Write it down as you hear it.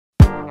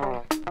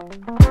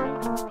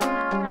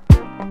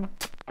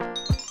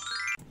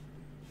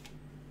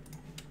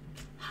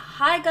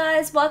Hi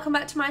guys, welcome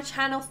back to my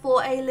channel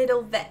for a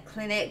little vet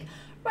clinic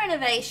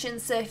renovation.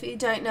 So if you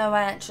don't know,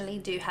 I actually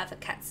do have a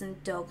cats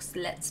and dogs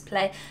let's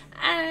play,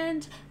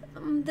 and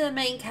the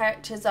main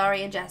characters,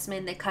 Ari and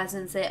Jasmine, their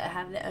cousins, they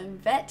have their own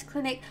vet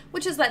clinic,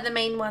 which is like the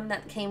main one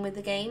that came with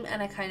the game, and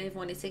I kind of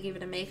wanted to give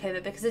it a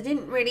makeover because it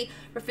didn't really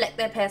reflect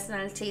their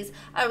personalities.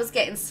 I was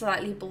getting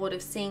slightly bored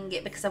of seeing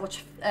it because I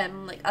watch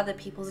like other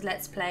people's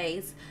let's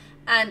plays,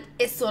 and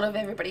it's sort of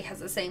everybody has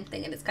the same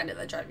thing, and it's kind of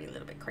like driving me a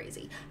little bit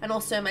crazy. And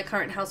also in my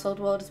current household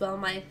world as well,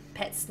 my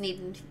pets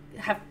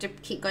have to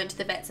keep going to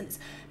the vets, and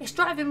it's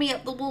driving me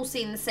up the wall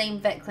seeing the same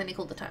vet clinic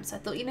all the time. So I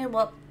thought, you know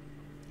what,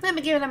 let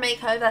me give it a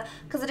makeover,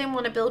 because I didn't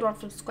want to build one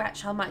from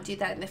scratch. I might do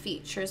that in the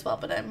future as well,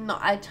 but I'm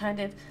not. I kind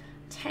of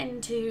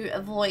tend to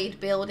avoid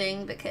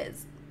building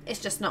because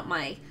it's just not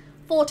my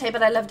forte,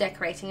 but I love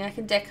decorating. I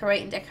can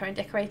decorate and decorate and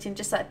decorate, and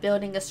just like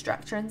building a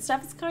structure and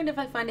stuff, it's kind of,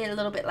 I find it a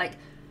little bit like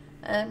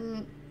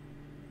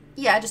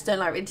yeah, I just don't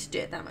like really to do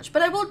it that much,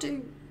 but I will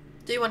do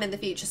one in the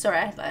future. Sorry,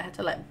 I had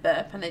to like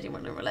burp, and I didn't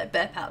want to like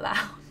burp out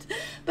loud.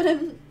 But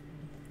so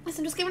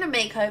I'm just giving a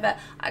makeover.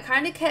 I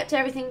kind of kept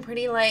everything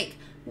pretty like,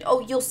 oh,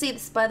 you'll see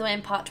this by the way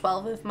in part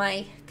 12 of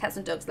my cats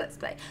and dogs let's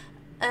play,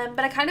 but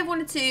I kind of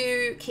wanted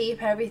to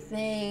keep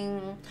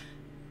everything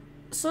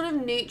sort of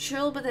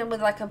neutral, but then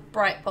with like a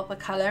bright pop of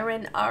colour.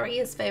 And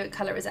Aria's favourite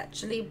colour is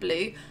actually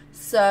blue,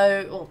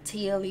 so, or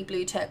tealy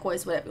blue,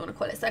 turquoise, whatever you want to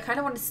call it. So I kind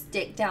of want to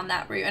stick down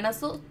that route, and I was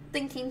sort of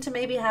thinking to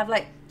maybe have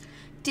like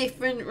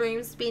different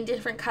rooms being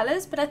different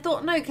colours, but I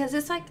thought no, because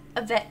it's like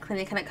a vet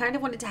clinic and I kind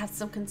of wanted to have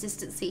some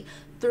consistency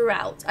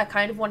throughout. I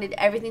kind of wanted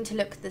everything to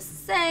look the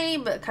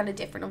same but kind of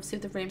different, obviously,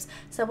 with the rooms.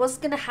 So I was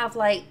going to have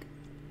like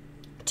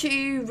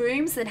 2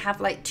 rooms and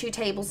have like 2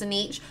 tables in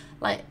each,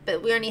 like,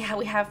 but we ended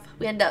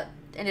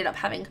up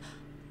having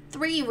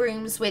 3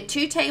 rooms with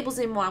 2 tables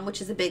in one,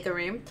 which is a bigger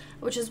room,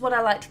 which is what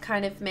I like to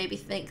kind of maybe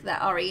think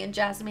that Ari and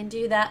Jasmine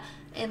do that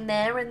in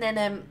there. And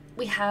then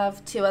we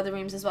have 2 other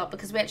rooms as well,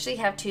 because we actually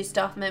have 2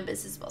 staff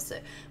members as well. So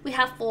we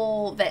have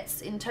 4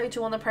 vets in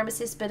total on the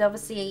premises, but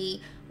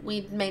obviously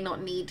we may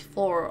not need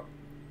 4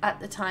 at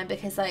the time,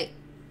 because like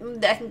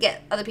I can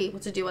get other people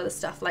to do other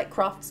stuff like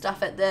craft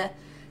stuff at the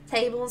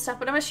table and stuff.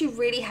 But I'm actually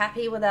really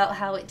happy with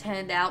how it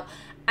turned out,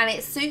 and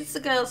it suits the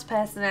girl's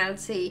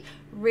personality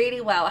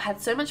really well. I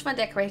had so much fun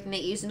decorating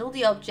it, using all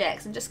the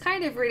objects and just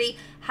kind of really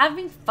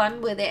having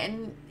fun with it.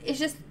 And it's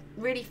just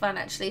really fun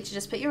actually to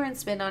just put your own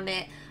spin on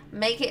it,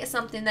 make it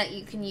something that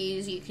you can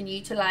use, you can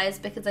utilize,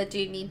 because I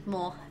do need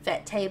more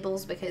vet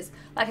tables, because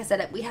like I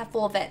said, we have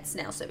 4 vets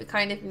now, so we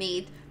kind of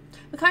need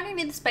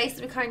the space,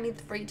 and we kind of need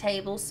the 3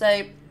 tables.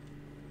 So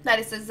that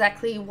is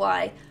exactly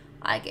why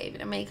I gave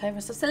it a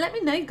makeover stuff. So let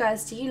me know, you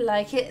guys, do you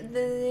like it?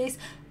 This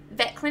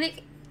vet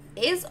clinic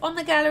is on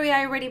the gallery,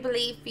 I already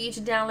believe, for you to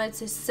download.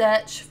 So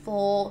search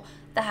for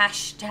the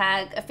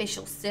hashtag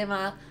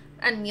OfficialSimmer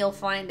and you'll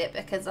find it,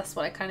 because that's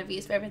what I kind of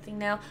use for everything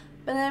now.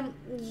 But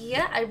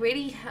yeah, I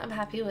really am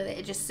happy with it.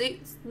 It just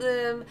suits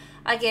them.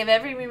 I gave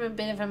every room a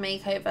bit of a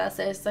makeover,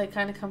 so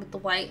kind of come with the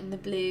white and the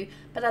blue.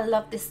 But I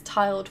love this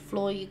tiled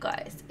floor, you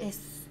guys.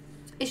 It's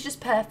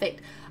just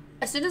perfect.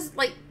 As soon as,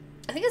 like,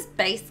 I think it's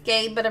base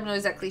game, but I'm not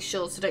exactly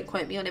sure, so don't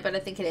quote me on it, but I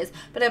think it is.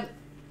 But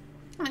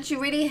once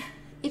you really,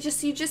 you just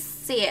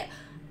see it,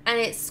 and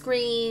it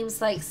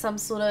screams like some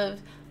sort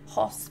of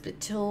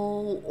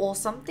hospital or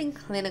something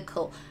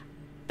clinical,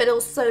 but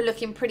also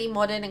looking pretty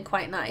modern and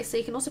quite nice. So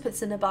you can also put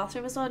this in the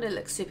bathroom as well, and it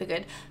looks super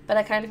good. But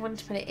I kind of wanted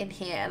to put it in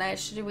here, and I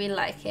actually really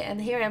like it.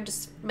 And here I am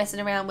just messing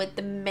around with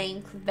the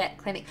main vet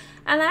clinic,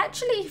 and I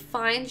actually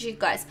find, you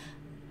guys,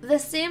 the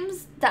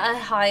Sims that I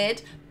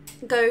hired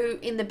go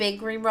in the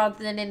big room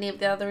rather than any of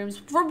the other rooms.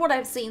 From what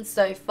I've seen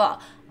so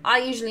far, I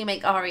usually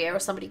make Aria or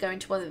somebody go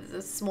into one of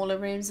the smaller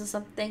rooms or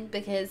something,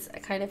 because I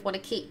kind of want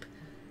to keep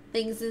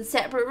things in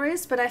separate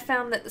rooms. But I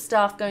found that the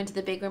staff go into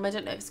the big room. I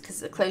don't know if it's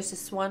because it's the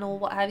closest one or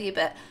what have you,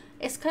 but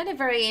it's kind of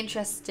very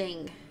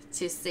interesting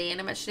to see, and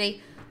I'm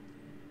actually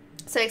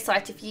so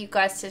excited for you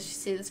guys to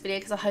see this video,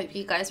 because I hope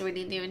you guys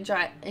really do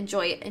enjoy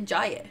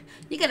it.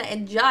 You're gonna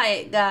enjoy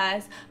it,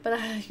 guys, but I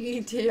hope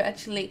you do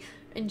actually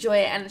enjoy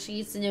it and actually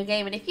use it in your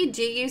game. And if you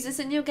do use this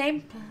in your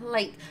game,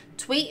 like,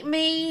 tweet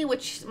me,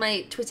 which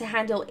my Twitter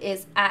handle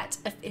is at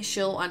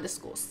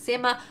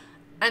 @official_simmer,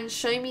 and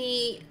show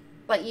me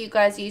like you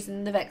guys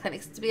using the vet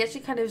clinics, to be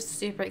actually kind of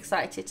super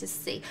excited to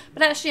see.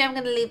 But actually, I'm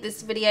going to leave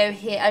this video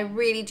here. I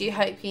really do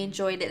hope you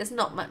enjoyed it. There's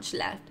not much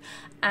left,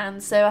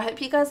 and so I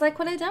hope you guys like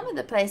what I've done with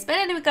the place. But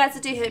anyway, guys, I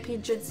do hope you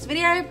enjoyed this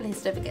video. Please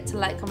don't forget to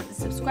like, comment and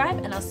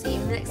subscribe, and I'll see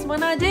you in the next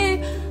one I do.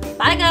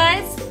 Bye,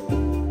 guys.